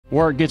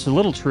Where it gets a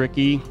little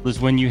tricky is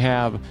when you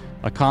have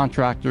a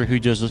contractor who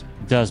just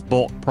does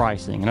bulk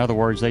pricing. In other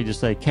words, they just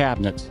say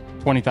cabinets,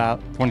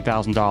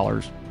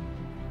 $20,000,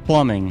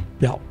 plumbing,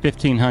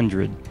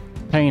 $1,500,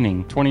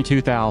 painting,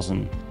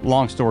 $22,000.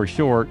 Long story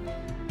short,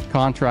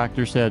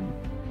 contractor said,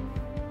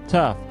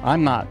 tough,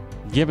 I'm not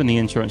giving the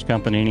insurance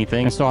company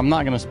anything, so I'm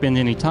not going to spend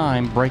any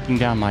time breaking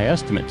down my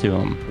estimate to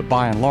them. But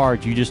by and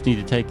large, you just need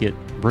to take it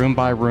room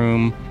by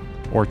room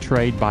or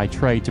trade by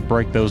trade to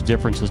break those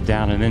differences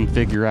down and then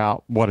figure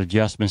out what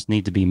adjustments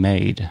need to be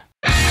made.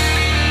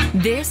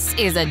 This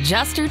is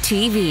Adjuster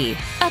TV,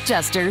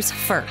 Adjusters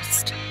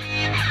First.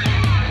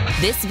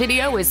 This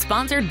video is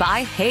sponsored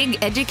by Hague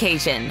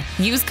Education.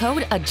 Use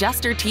code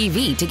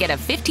AdjusterTV to get a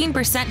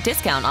 15%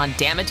 discount on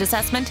damage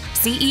assessment,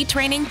 CE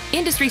training,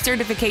 industry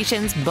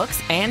certifications,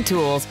 books, and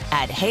tools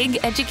at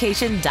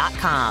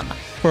HagueEducation.com.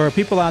 For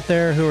people out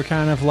there who are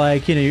kind of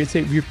like,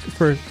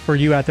 for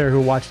you out there who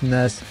are watching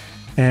this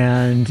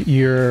and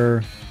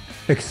you're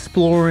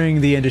exploring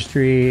the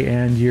industry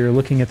and you're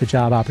looking at the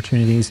job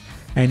opportunities,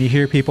 and you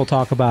hear people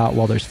talk about,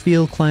 well, there's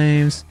field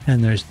claims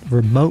and there's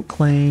remote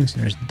claims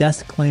and there's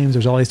desk claims.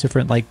 There's all these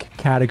different like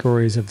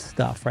categories of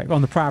stuff, right?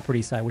 On the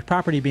property side, with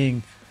property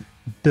being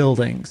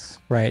buildings,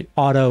 right?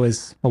 Auto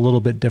is a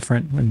little bit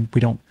different, and we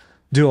don't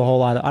do a whole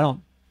lot of,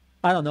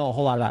 I don't know a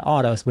whole lot about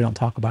auto, so we don't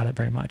talk about it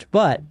very much.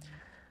 But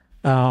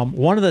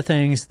one of the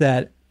things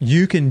that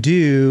you can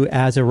do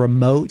as a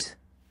remote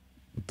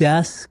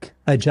desk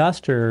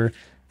adjuster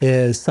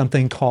is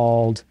something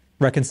called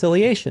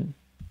reconciliation.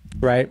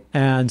 Right.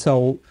 And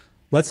so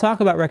let's talk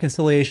about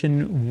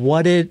reconciliation.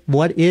 What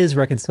is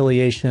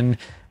reconciliation?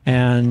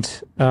 And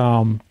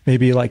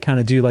maybe like kind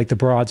of do like the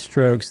broad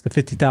strokes, the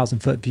 50,000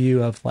 foot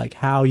view of like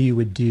how you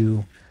would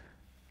do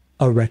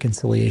a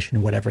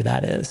reconciliation, whatever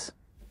that is.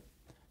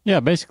 Yeah,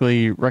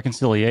 basically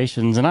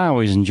reconciliations. And I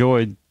always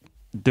enjoyed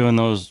doing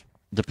those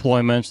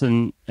deployments.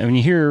 And when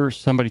you hear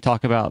somebody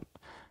talk about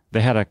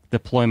they had a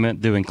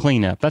deployment doing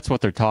cleanup, that's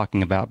what they're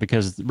talking about,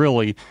 because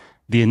really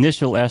the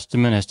initial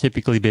estimate has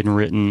typically been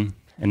written,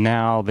 and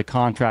now the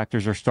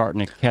contractors are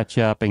starting to catch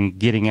up and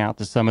getting out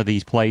to some of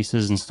these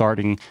places and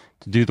starting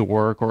to do the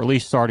work, or at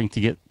least starting to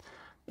get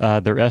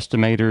their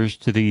estimators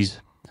to these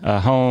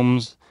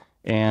homes,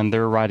 and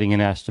they're writing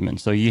an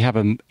estimate. So you have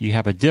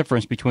a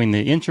difference between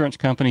the insurance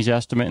company's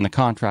estimate and the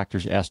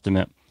contractor's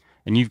estimate,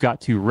 and you've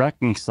got to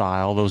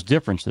reconcile those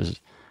differences.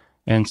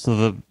 And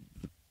so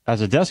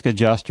as a desk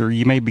adjuster,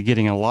 you may be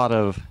getting a lot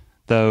of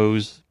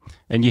those.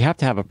 And you have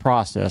to have a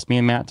process. Me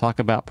and Matt talk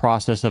about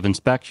process of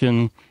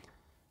inspection.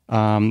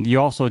 You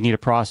also need a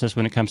process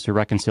when it comes to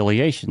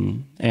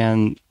reconciliation.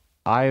 And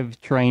I've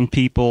trained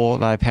people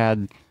that I've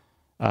had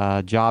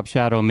job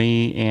shadow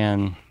me,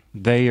 and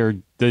they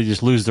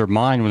just lose their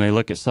mind when they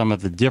look at some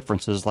of the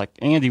differences. Like,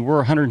 Andy,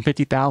 we're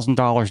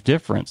 $150,000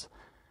 difference.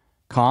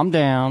 Calm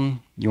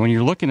down. When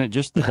you're looking at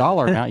just the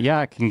dollar amount,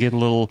 yeah, it can get a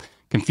little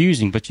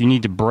confusing, but you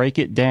need to break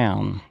it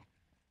down.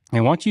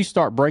 And once you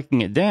start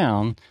breaking it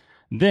down,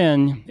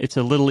 then it's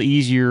a little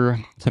easier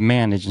to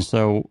manage. And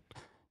so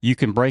you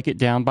can break it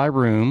down by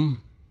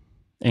room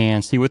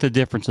and see what the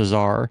differences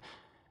are.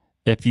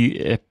 If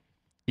you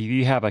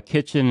have a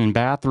kitchen and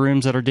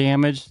bathrooms that are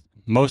damaged,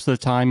 most of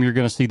the time you're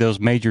going to see those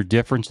major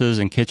differences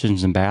in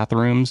kitchens and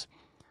bathrooms.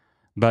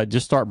 But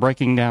just start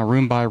breaking down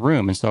room by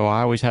room. And so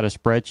I always had a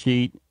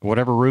spreadsheet.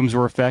 Whatever rooms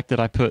were affected,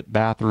 I put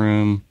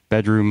bathroom,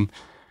 bedroom,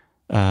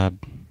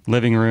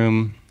 living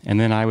room, and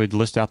then I would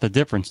list out the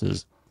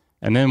differences.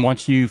 And then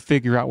once you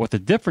figure out what the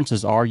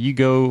differences are, you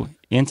go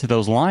into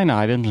those line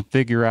items and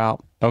figure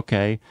out,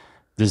 okay,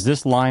 does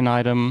this line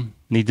item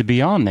need to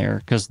be on there?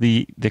 Because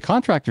the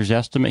contractor's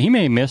estimate, he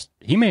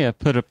may have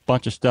put a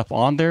bunch of stuff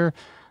on there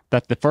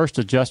that the first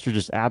adjuster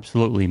just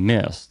absolutely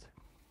missed.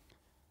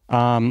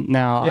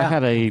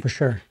 Now, for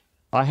sure.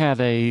 I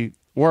had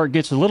where it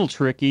gets a little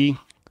tricky,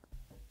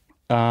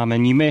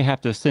 and you may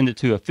have to send it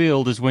to a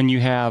field, is when you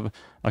have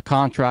a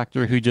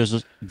contractor who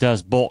just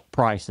does bulk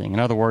pricing. In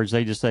other words,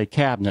 they just say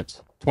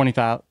cabinets,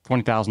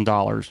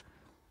 $20,000,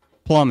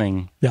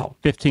 plumbing,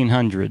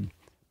 $1,500,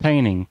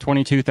 painting,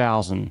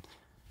 $22,000.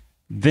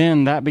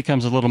 Then that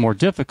becomes a little more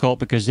difficult,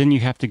 because then you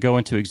have to go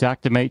into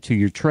xactimate to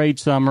your trade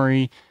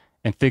summary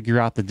and figure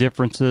out the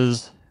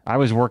differences. I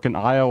was working in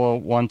Iowa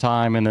one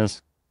time, and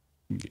this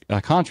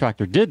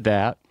contractor did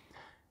that,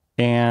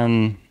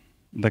 and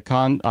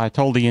I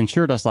told the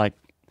insured, I was like,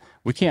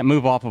 we can't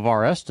move off of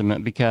our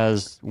estimate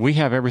because we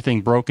have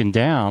everything broken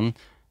down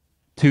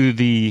to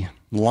the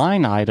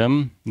line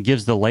item. It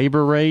gives the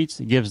labor rates,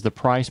 it gives the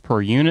price per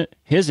unit.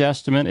 His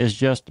estimate is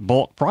just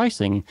bulk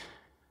pricing.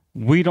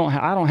 I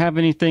don't have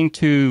anything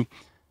to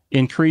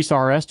increase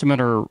our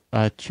estimate or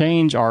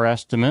change our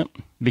estimate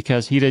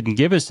because he didn't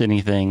give us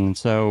anything. And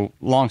so,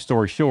 long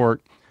story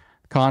short,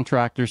 the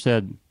contractor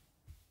said,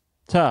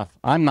 tough,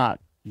 I'm not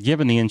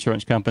giving the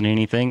insurance company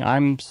anything.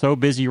 I'm so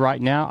busy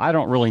right now, I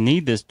don't really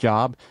need this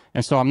job,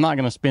 and so I'm not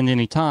going to spend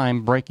any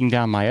time breaking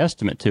down my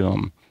estimate to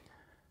them.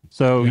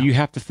 So you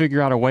have to figure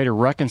out a way to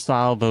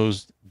reconcile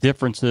those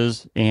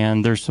differences,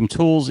 and there's some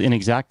tools in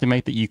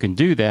Xactimate that you can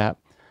do that.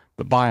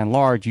 But by and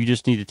large, you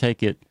just need to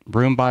take it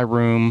room by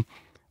room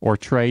or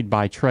trade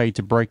by trade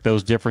to break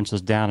those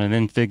differences down and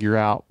then figure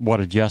out what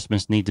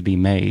adjustments need to be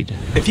made.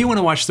 If you want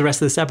to watch the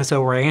rest of this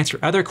episode where I answer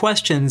other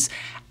questions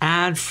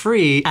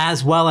ad-free,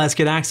 as well as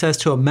get access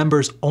to a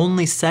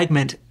members-only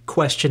segment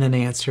question and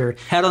answer,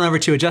 head on over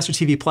to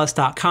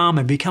AdjusterTVPlus.com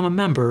and become a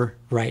member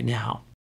right now.